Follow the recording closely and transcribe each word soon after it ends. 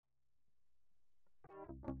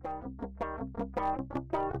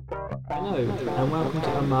Hello, and welcome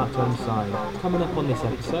to Unmarked Unsigned. Coming up on this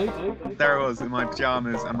episode, There I was in my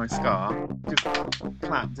pajamas and my scarf, just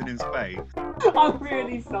clapped in his face. I'm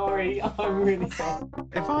really sorry. I'm really sorry.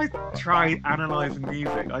 If I try analysing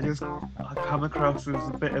music, I come across as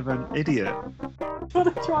a bit of an idiot.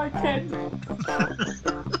 Want to try again?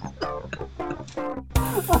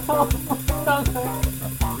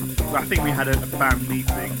 I think we had a band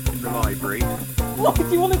meeting in the library. What do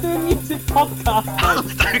you want to do a music podcast? I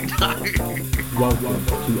don't know. Welcome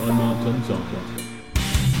to Unmarked Unsigned.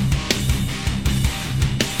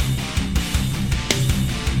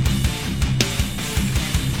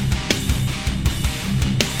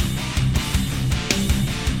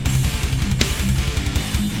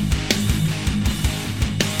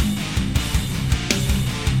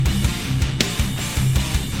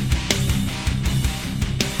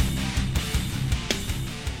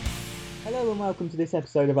 Hello and welcome to this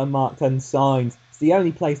episode of Unmarked Unsigned. It's the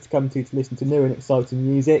only place to come to listen to new and exciting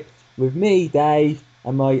music with me, Dave,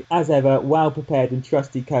 and my, as ever, well-prepared and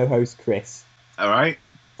trusty co-host, Chris. All right.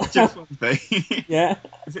 Just one thing. Yeah?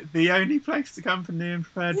 Is it the only place to come for new and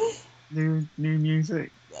prepared new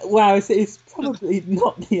music? Well, it's probably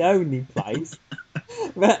not the only place,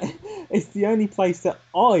 but it's the only place that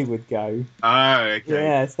I would go. Oh, okay.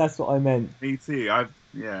 Yes, that's what I meant. Me too.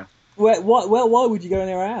 Yeah. Why would you go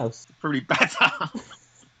anywhere else? Probably better.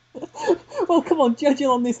 Well, come on, judging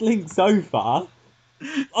on this link so far,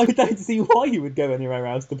 I don't see why you would go anywhere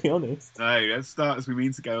else, to be honest. No, let's start as we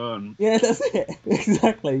mean to go on. Yeah, that's it.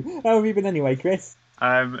 Exactly. How have you been anyway, Chris?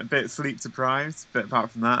 A bit sleep deprived, but apart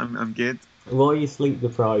from that, I'm good. Why are you sleep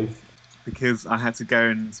deprived? Because I had to go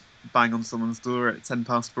and bang on someone's door at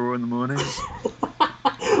 4:10 in the morning.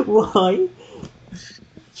 Why?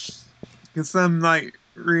 Because some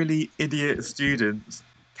really idiot students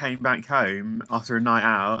came back home after a night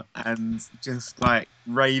out and just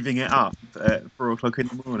raving it up at 4:00 in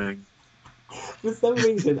the morning. For some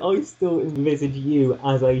reason, I still envisage you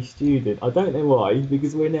as a student. I don't know why,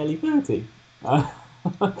 because we're nearly 30. What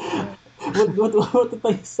did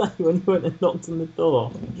they say when you went and knocked on the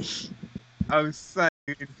door? I was so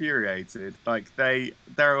infuriated.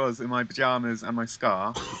 There I was in my pajamas and my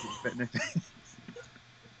scarf. A bit nippy.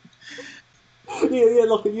 Yeah,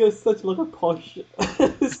 you're such a posh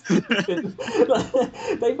student.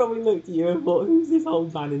 They probably looked at you and thought, "Who's this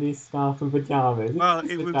old man in his scarf and pajamas?" Well,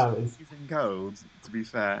 it was freezing cold, to be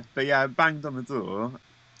fair. But yeah, I banged on the door,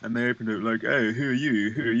 and they opened it "Oh, who are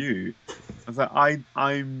you? Who are you?" I was like,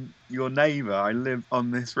 I'm your neighbour. I live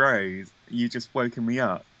on this road. You just woken me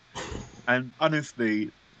up." And honestly,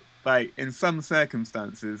 in some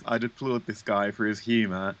circumstances, I'd applaud this guy for his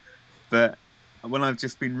humour, but when I've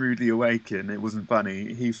just been rudely awakened, it wasn't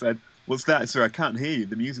funny. He said, "What's that, sir? I can't hear you.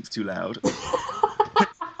 The music's too loud."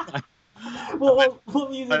 What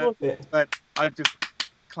music was it? But I just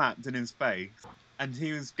clapped in his face, and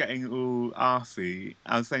he was getting all arsey.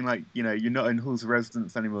 I was saying, you're not in halls of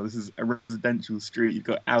residence anymore. This is a residential street. You've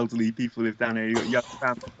got elderly people live down here. You've got young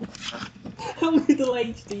families. How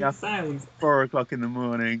middle-aged do you sound? 4:00 in the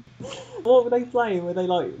morning. What were they playing? Were they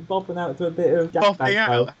bopping out to a bit of Jack Bopping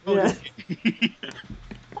out. Yeah.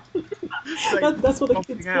 That's what the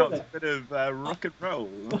kids call it. A bit of rock and roll.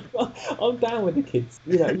 I'm down with the kids.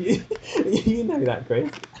 You know that,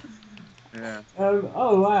 Chris. Yeah.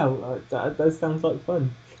 Oh wow, that sounds like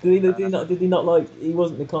fun. Did he not he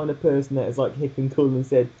wasn't the kind of person that was hip and cool and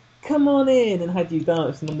said, "Come on in," and had you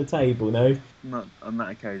dancing on the table? No. Not on that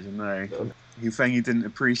occasion, no. He's saying he didn't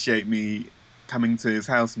appreciate me coming to his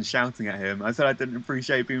house and shouting at him. I said I didn't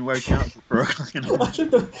appreciate being woken up at 4:00 in the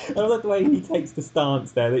morning. I love the way he takes the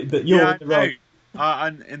stance there, that you're in the right.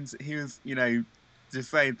 And he was, to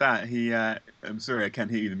say that, I'm sorry, I can't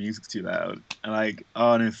hear you, the music's too loud. And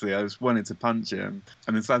honestly, I just wanted to punch him.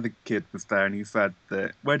 And this other kid was there and he said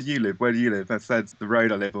that, where do you live? I said, the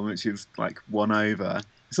road I live on, which is one over.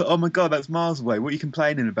 He said, oh my God, that's miles away. What are you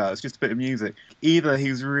complaining about? It's just a bit of music. Either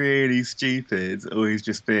he's really stupid or he's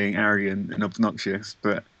just being arrogant and obnoxious.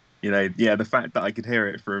 But, the fact that I could hear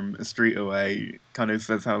it from a street away kind of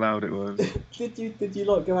says how loud it was. Did you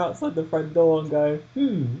go outside the front door and go,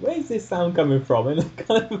 where's this sound coming from? And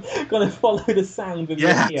kind of follow the sound with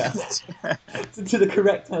your ear to the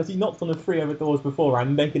correct house. You knocked on the 3 other doors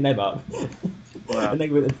beforehand, making them up. Wow. And they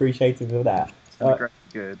weren't appreciative of that.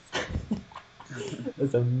 Good.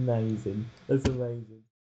 That's amazing. You're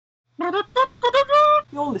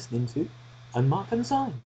listening to Unmarked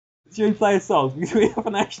Unsigned. Should we play a song? Because we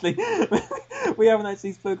haven't actually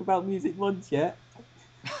spoke about music once yet.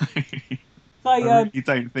 I really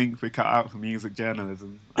don't think we're cut out for music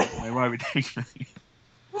journalism. I don't know why we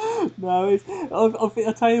don't. No,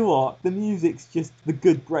 I'll tell you what, the music's just the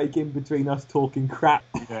good break in between us talking crap.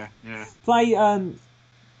 Yeah. Play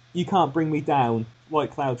You Can't Bring Me Down, White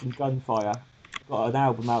Clouds and Gunfire. Got an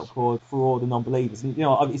album out called For All the Non-Believers. And,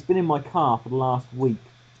 it's been in my car for the last week.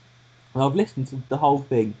 And I've listened to the whole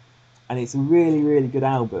thing, and it's a really, really good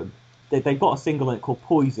album. They've got a single on it called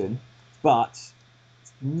Poison, but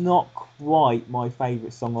it's not quite my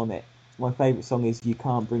favourite song on it. My favourite song is You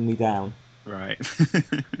Can't Bring Me Down. Right.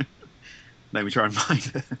 Let me try and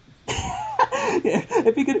find it. Yeah,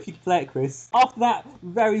 it'd be good if you could play it, Chris. After that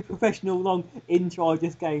very professional long intro I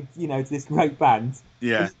just gave, to this great band.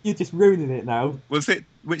 Yeah. You're just ruining it now. What's it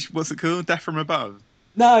called? Death from Above?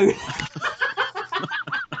 No!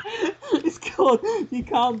 It's called You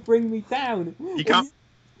Can't Bring Me Down. You can't...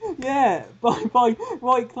 Yeah, by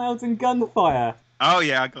White Clouds and Gunfire. Oh,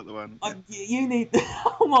 yeah, I got the one. You need...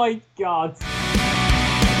 Oh, my God.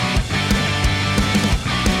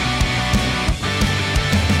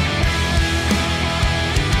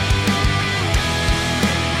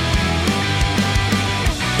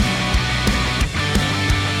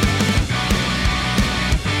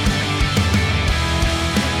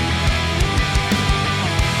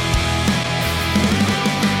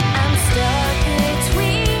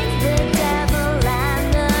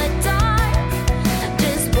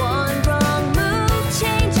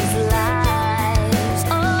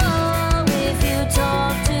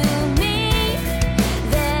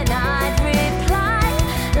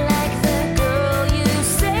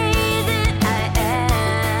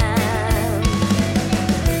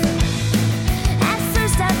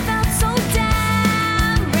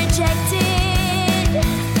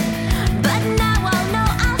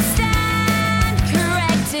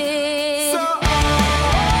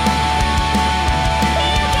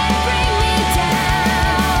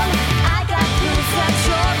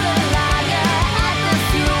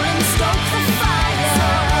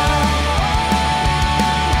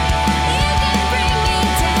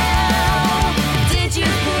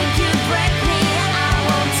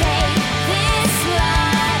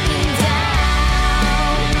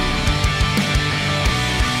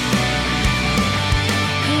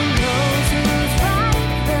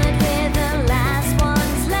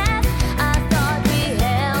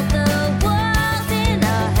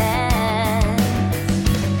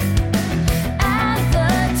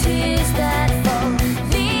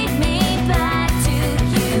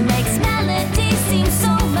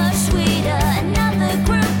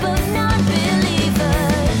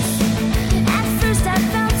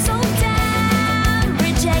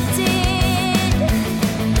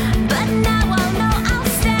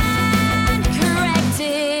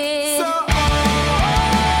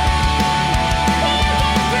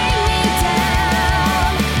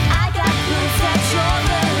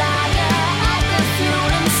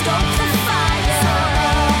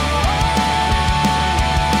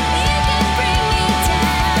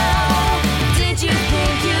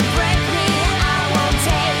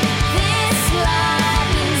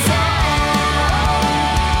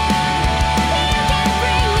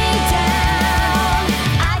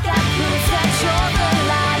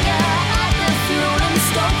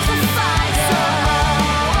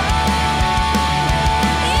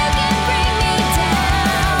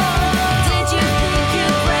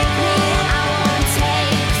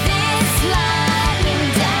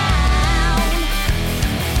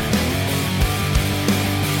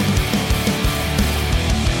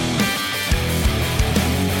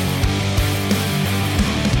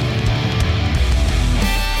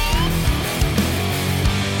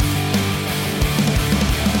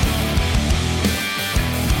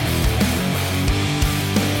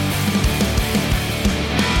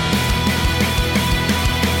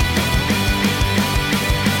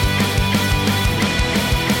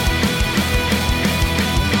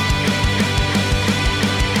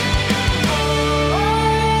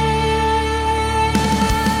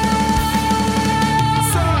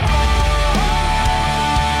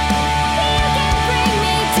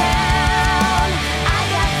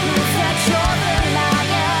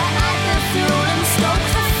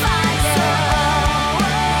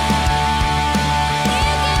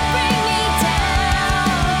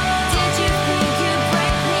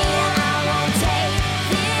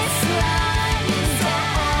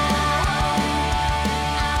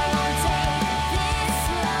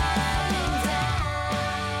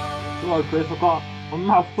 Hello, Chris. I've got a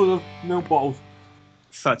mouthful of milk bottles.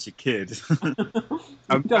 Such a kid.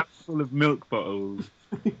 A mouthful of milk bottles.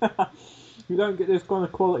 You don't get this kind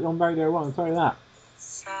of quality on Radio 1, I'll tell you that.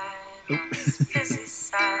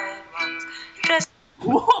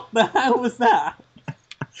 What the hell was that?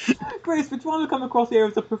 Chris, we're trying to come across here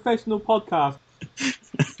as a professional podcast.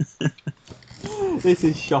 This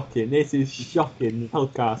is shocking. This is shocking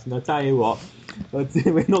podcast. And I tell you what, we're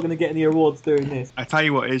not going to get any awards doing this. I tell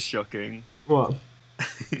you what is shocking. What?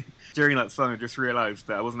 During that song, I just realised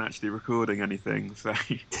that I wasn't actually recording anything. So.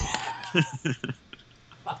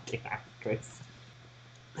 Fucking hell, Chris.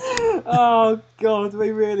 Oh God,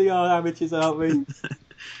 we really are amateurs, aren't we?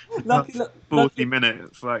 Lucky, 40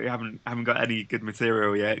 minutes. Like, I haven't got any good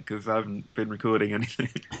material yet because I haven't been recording anything.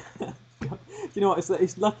 Do you know what?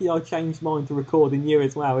 It's lucky I changed mine to recording you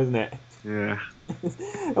as well, isn't it? Yeah.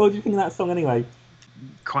 What do you think of that song anyway?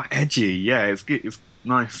 Quite edgy. Yeah, it's good. It's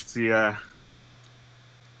nice to.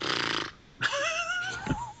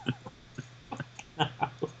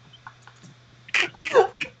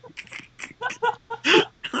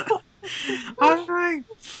 I don't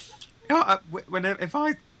know. If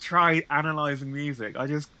I try analysing music, I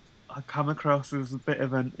come across as a bit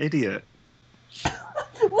of an idiot.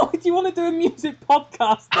 Why do you want to do a music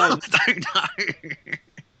podcast then? I don't know.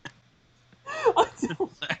 I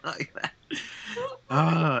don't... Like that.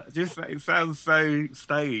 It sounds so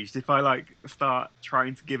staged. If I start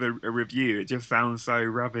trying to give a review, it just sounds so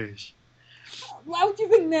rubbish. How do you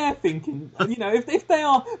think they're thinking? You know, if they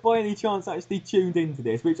are by any chance actually tuned into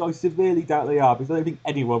this, which I severely doubt they are, because I don't think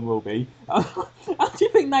anyone will be. How do you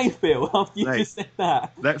think they feel after you just said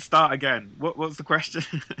that? Let's start again. What's the question?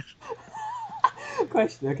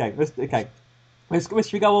 Question. Okay.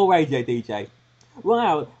 Should we go all radio DJ?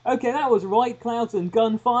 Wow. Okay, that was White Clouds and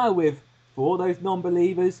Gunfire with For All Those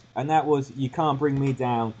Non-Believers, and that was You Can't Bring Me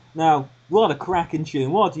Down. Now, what a cracking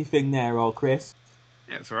tune. What do you think there, old Chris?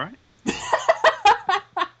 Yeah, it's alright.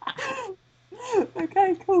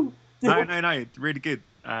 Okay, cool. No, it's really good.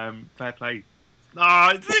 Fair play. No,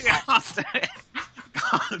 I can't do it.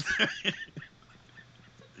 Can't do it.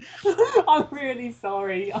 I'm really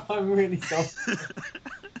sorry. Do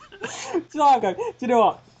you know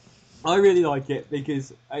what? I really like it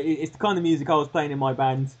because it's the kind of music I was playing in my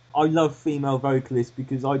band. I love female vocalists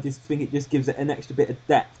because I just think it just gives it an extra bit of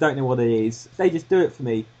depth. Don't know what it is. They just do it for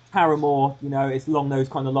me. Paramore, you know, it's along those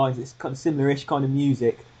kind of lines. It's kind of similar-ish kind of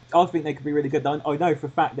music. I think they could be really good. I know for a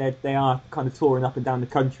fact they are kind of touring up and down the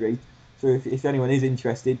country. So if anyone is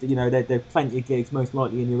interested, you know, there are plenty of gigs most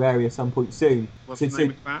likely in your area at some point soon. What's the name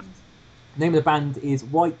of the band? The name of the band is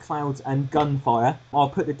White Clouds and Gunfire. I'll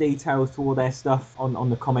put the details to all their stuff on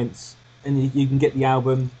the comments, and you can get the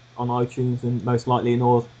album on iTunes and most likely in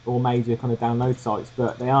all major kind of download sites.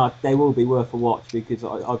 But they will be worth a watch because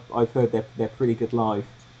I've heard they're pretty good live.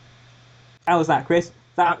 How was that, Chris?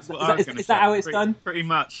 Is that how it's done? Pretty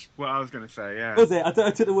much what I was going to say, yeah. Was it? I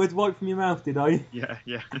took the words right from your mouth, did I? Yeah.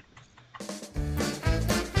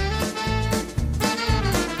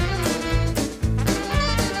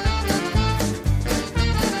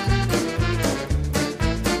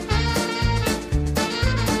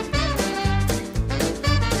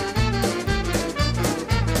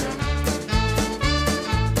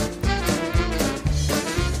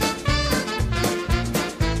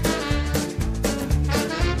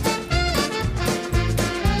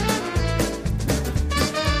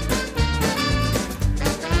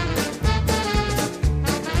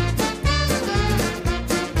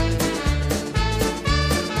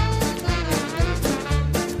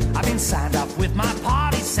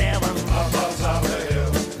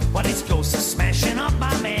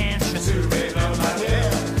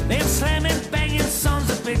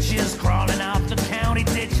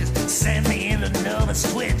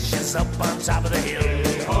 Up on top of the hill.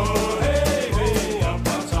 Oh, hey, hey, up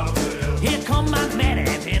on top of the hill. Here come my madam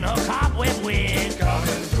in her cobweb wig.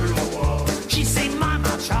 Coming through the wall. She say,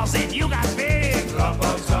 Mama, Charles said you got big. Up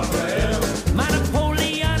on top of the hill. My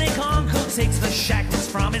Napoleonic uncle takes the shackles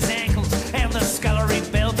from his ankles, and the scullery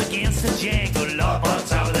bell begins to jangle. Up on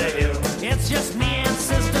top of the hill. It's just me and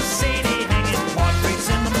Sister Sadie hanging portraits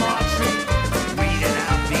in the marquee, reading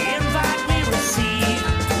out the invite we received.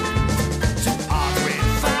 To our great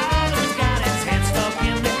father, got his head stuck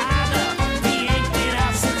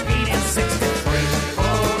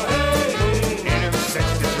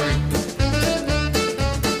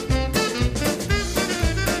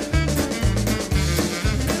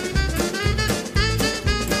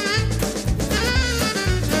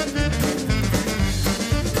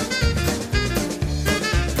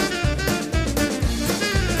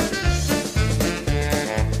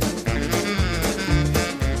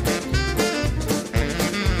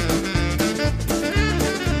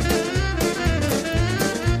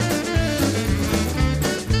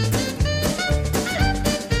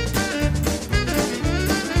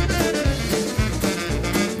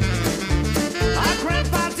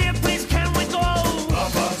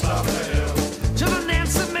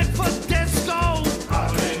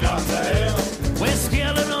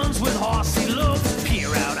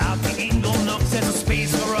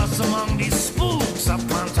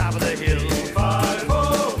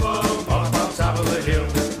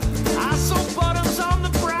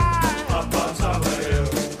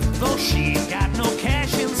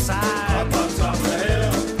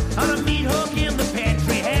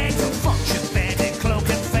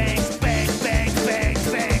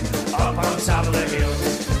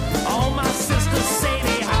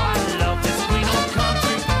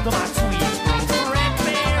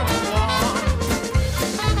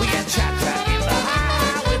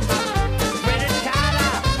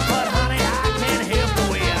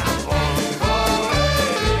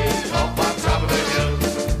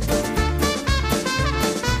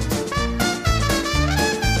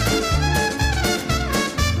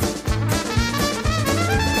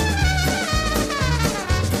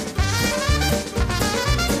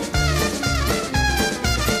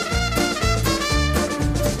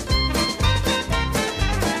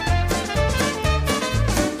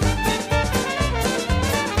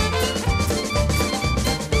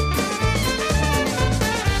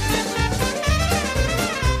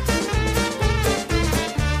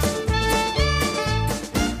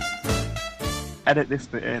edit this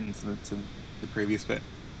bit in to the previous bit.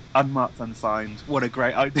 Unmarked, unsigned. What a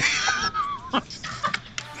great idea.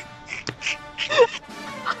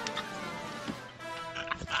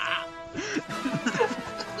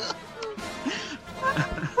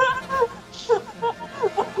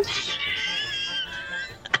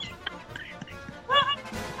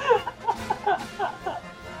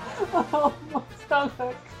 Oh, my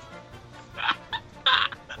stomach.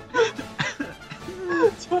 Do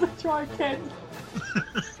you want to try again?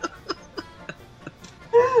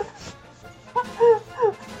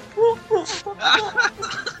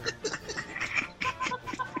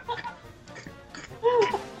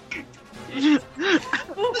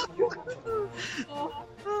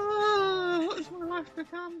 What's my life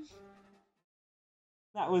become?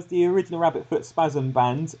 That was the original Rabbit Foot Spasm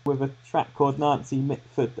Band with a track called Nancy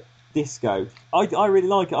Mitford Disco. I really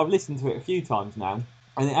like it. I've listened to it a few times now,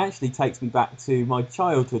 and it actually takes me back to my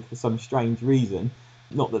childhood for some strange reason.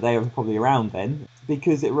 Not that they were probably around then,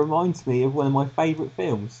 because it reminds me of one of my favourite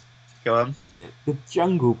films. Go on. The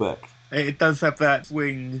Jungle Book. It does have that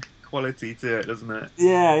swing quality to it, doesn't it?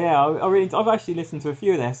 Yeah. I've actually listened to a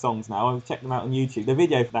few of their songs now. I've checked them out on YouTube. The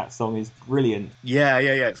video for that song is brilliant. Yeah.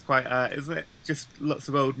 It's quite. Isn't it just lots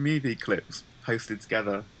of old movie clips posted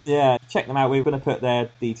together? Yeah, check them out. We're going to put their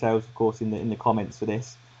details, of course, in the comments for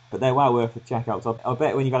this. But they're well worth a check out. So I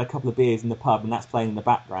bet when you've had a couple of beers in the pub and that's playing in the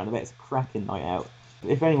background, I bet it's a cracking night out.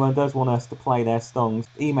 If anyone does want us to play their songs,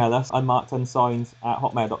 email us,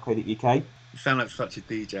 unmarkedunsigned@hotmail.co.uk. You sound like such a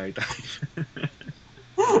DJ, Dave.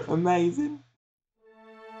 Amazing.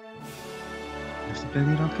 Mr.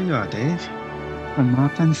 Billy Rock you are, Dave.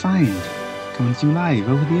 Unmarked Unsigned. Coming to you live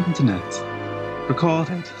over the internet.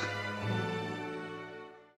 Recorded.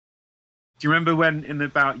 Do you remember when, in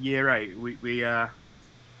about year 8, we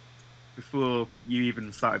before you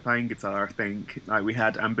even started playing guitar, I think, like we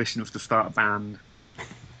had ambitions to start a band,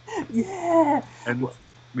 Yeah. and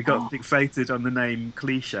we got fixated on the name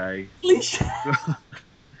Cliche. Cliche.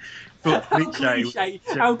 Thought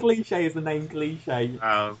How cliche is the name Cliche?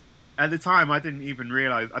 At the time, I didn't even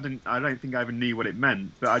realise. I don't think I even knew what it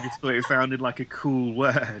meant, but I just thought it sounded like a cool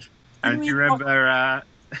word. And do you remember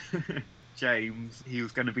James? He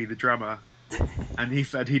was going to be the drummer, and he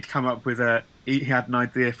said he'd come up with he had an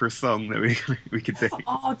idea for a song that we could do.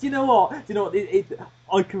 Oh, do you know what?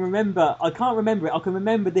 I can remember. I can't remember it. I can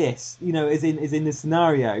remember this, as in the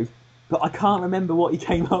scenario, but I can't remember what he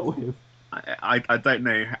came up with. I don't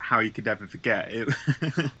know how you could ever forget it.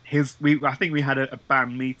 I think we had a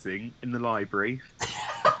band meeting in the library.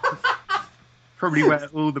 Probably where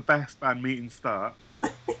all the best band meetings start.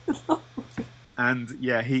 And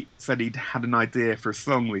yeah, he said he'd had an idea for a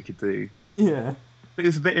song we could do. Yeah. But he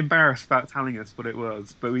was a bit embarrassed about telling us what it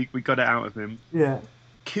was, but we got it out of him. Yeah.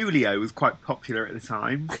 Coolio was quite popular at the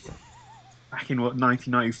time. Back in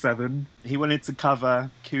 1997. He wanted to cover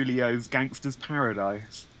Coolio's Gangster's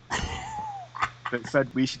Paradise. But said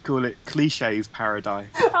we should call it Cliche's Paradise.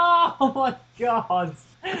 Oh my god,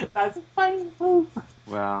 that's painful.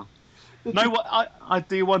 Wow. No, what I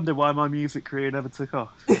do wonder why my music career never took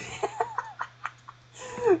off.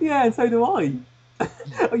 Yeah, and so do I.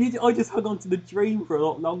 I just hung on to the dream for a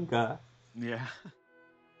lot longer. Yeah.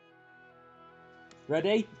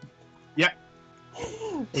 Ready? Yeah.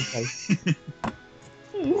 Okay.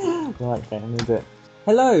 Right, okay, I'm gonna do it.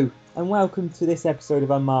 Hello, and welcome to this episode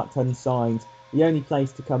of Unmarked Unsigned, the only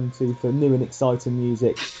place to come to for new and exciting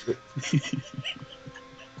music.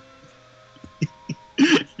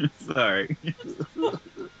 Sorry.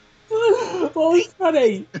 What was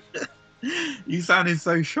funny? You sounded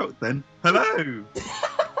so shocked then. Hello!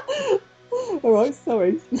 Alright,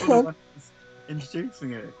 sorry.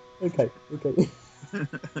 Introducing it. Okay.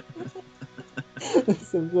 There's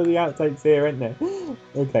some bloody outtakes here, isn't there?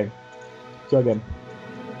 Okay. Try again.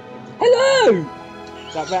 Hello!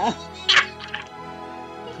 Is that better?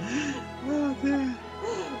 Oh dear.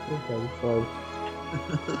 Okay, fine.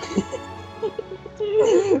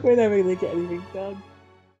 We're never going to get anything done.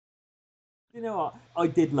 You know what? I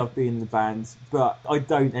did love being in the band, but I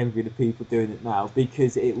don't envy the people doing it now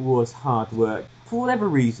because it was hard work. For whatever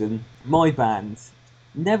reason, my band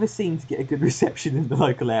never seemed to get a good reception in the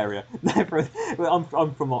local area. Never. I'm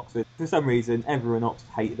from Oxford. For some reason, everyone in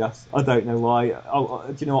Oxford hated us. I don't know why.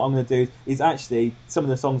 Do you know what I'm going to do? Is actually, some of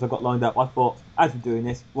the songs I've got lined up, I thought, as we're doing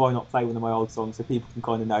this, why not play one of my old songs so people can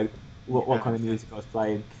kind of know what kind of music I was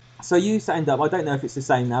playing. So you used to end up, I don't know if it's the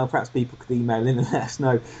same now, perhaps people could email in and let us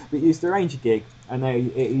know, but you used to arrange a gig, and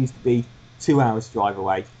it used to be 2 hours drive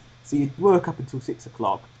away. So you'd work up until 6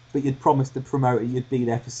 o'clock, but you'd promise the promoter you'd be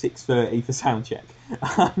there for 6:30 for sound check.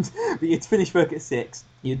 But you'd finish work at 6,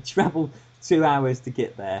 you'd travel 2 hours to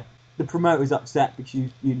get there. The promoter's upset because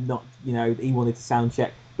you're not, he wanted to sound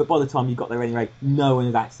check. But by the time you got there anyway, no one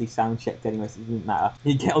had actually sound checked anyway, so it didn't matter.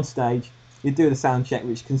 You get on stage, you do the sound check,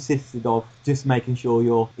 which consisted of just making sure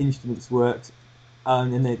your instruments worked.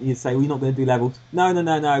 And then you'd say, well, you're not going to do levels. No,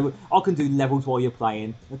 I can do levels while you're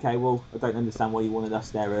playing. Okay, well, I don't understand why you wanted us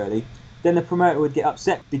there early. Then the promoter would get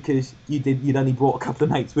upset because you'd only brought a couple of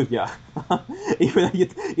mates with you, even though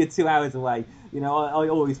you're 2 hours away. I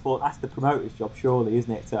always thought that's the promoter's job, surely,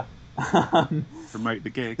 isn't it? To promote the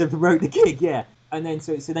gig. To promote the gig, yeah. And then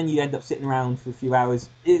so then you end up sitting around for a few hours.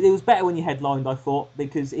 It was better when you headlined, I thought,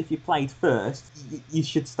 because if you played first, you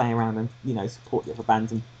should stay around and support the other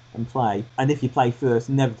bands and play. And if you play first,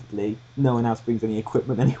 inevitably, no one else brings any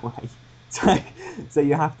equipment anyway. So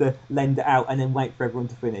you have to lend it out and then wait for everyone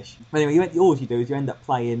to finish. Anyway, all you do is you end up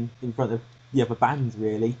playing in front of the other bands,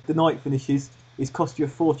 really. The night finishes, it's cost you a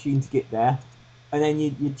fortune to get there. And then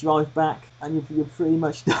you drive back and you're pretty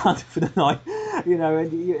much done for the night.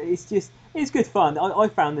 And it's good fun. I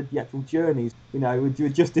found that the actual journeys, were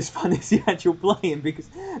just as fun as the actual playing because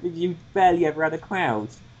you barely ever had a crowd.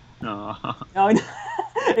 I know.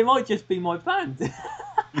 It might just be my band.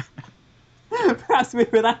 Perhaps we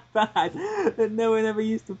were that bad that no one ever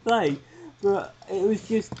used to play. But it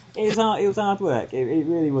was hard work. It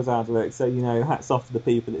really was hard work. So, hats off to the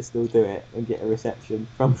people that still do it and get a reception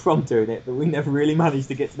from doing it. But we never really managed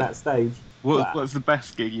to get to that stage. What's the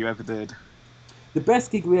best gig you ever did? The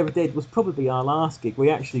best gig we ever did was probably our last gig. We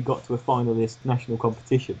actually got to a finalist national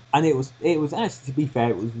competition. And it was actually, to be fair,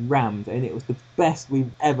 it was rammed. And it was the best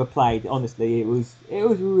we've ever played. Honestly, it was a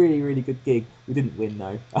really, really good gig. We didn't win,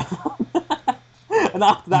 though. And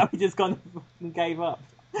after that, we just kind of gave up.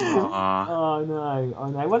 Oh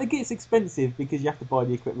no. Well, it gets expensive because you have to buy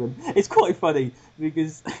the equipment. It's quite funny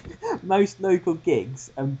because most local gigs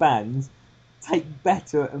and bands take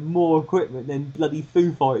better and more equipment than bloody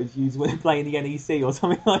Foo Fighters use when they're playing the NEC or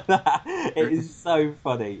something like that. It is so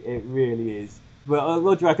funny. It really is. But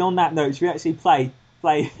what do you reckon? On that note, should we actually play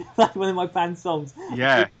one of my band songs?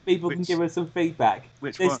 Yeah. People can give us some feedback.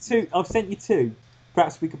 Which There's one? two. I've sent you two.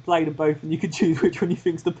 Perhaps we could play them both and you could choose which one you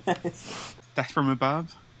think's the best. Death from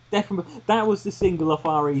Above? That was the single off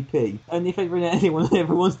our EP. And if anyone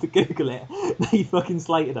ever wants to Google it, they fucking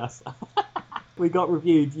slated us. We got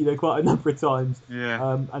reviewed, quite a number of times.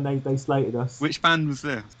 Yeah. And they slated us. Which band was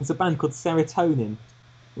this? It's a band called Serotonin.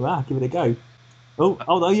 Wow, give it a go. Oh,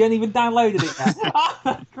 hold on, you ain't even downloaded it yet. Oh,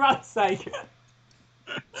 for Christ's sake.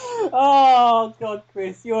 Oh, God,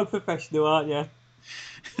 Chris, you're a professional, aren't you?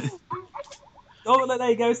 Oh, look, there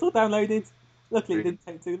you go, it's all downloaded. Luckily, it didn't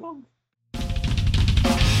take too long.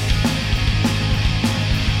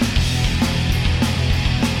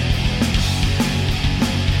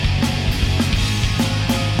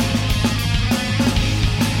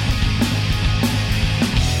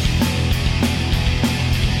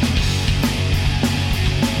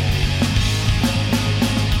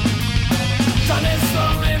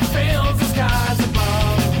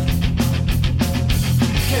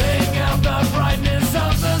 Brightness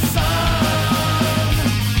of the sun.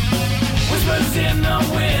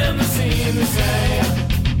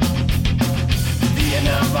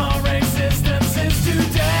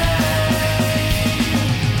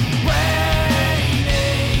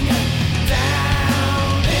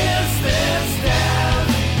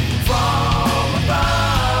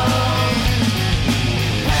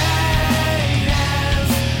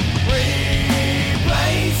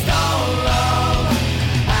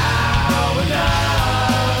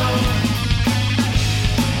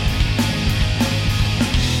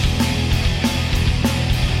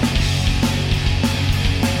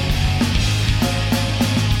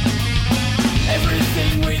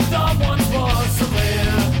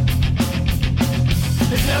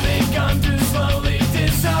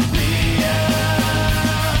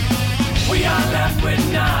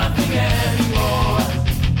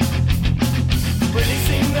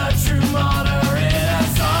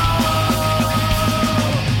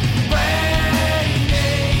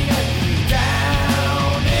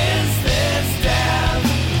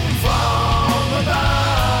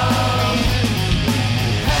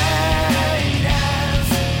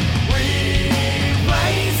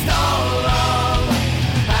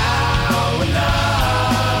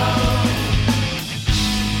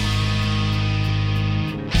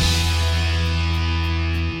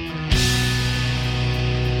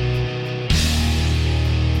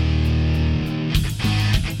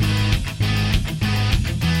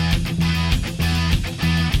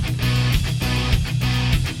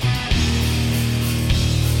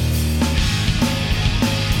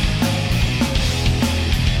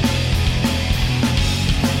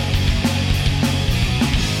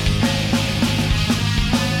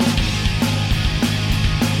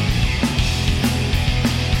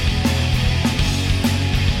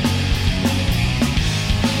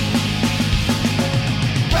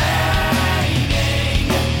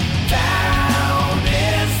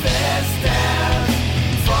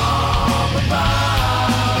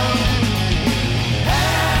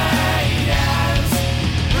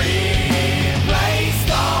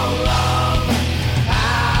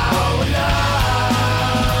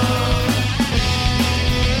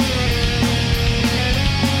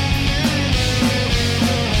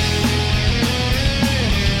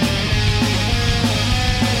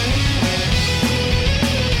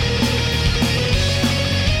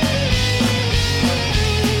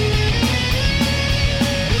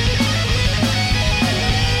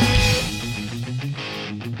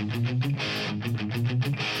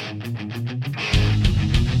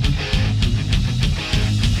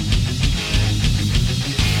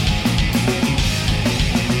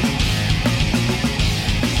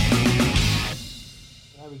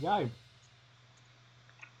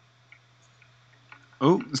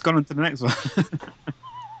 Oh, it's gone on to the next one.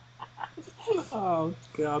 Oh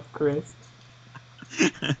God, Chris.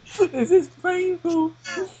 This is painful.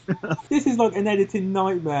 This is like an editing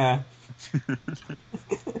nightmare.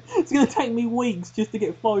 It's going to take me weeks just to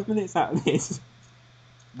get 5 minutes out of this.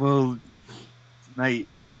 Well, mate,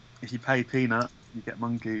 if you pay Peanut, you get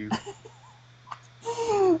monkeys.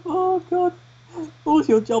 Oh God. All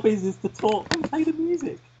your job is to talk and play the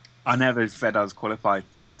music. I never said I was qualified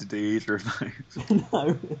to do either of those.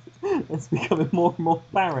 No, it's becoming more and more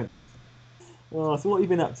apparent. Oh, so what have you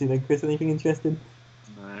been up to then, Chris? Anything interesting?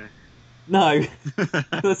 No. No.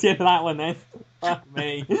 That's the end of that one then. Fuck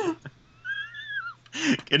me.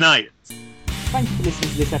 Good night. Thank you for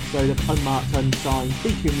listening to this episode of Unmarked Unsigned,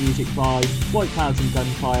 featuring music by White Clouds and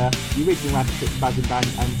Gunfire, the original Rabbit Foot Spasm Band,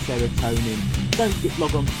 and Serotonin. Don't forget to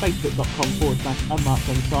log on to facebook.com/Unmarked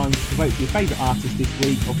Unsigned to vote for your favourite artist this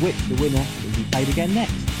week, of which the winner will be played again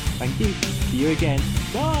next. Thank you. See you again.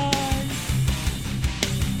 Bye!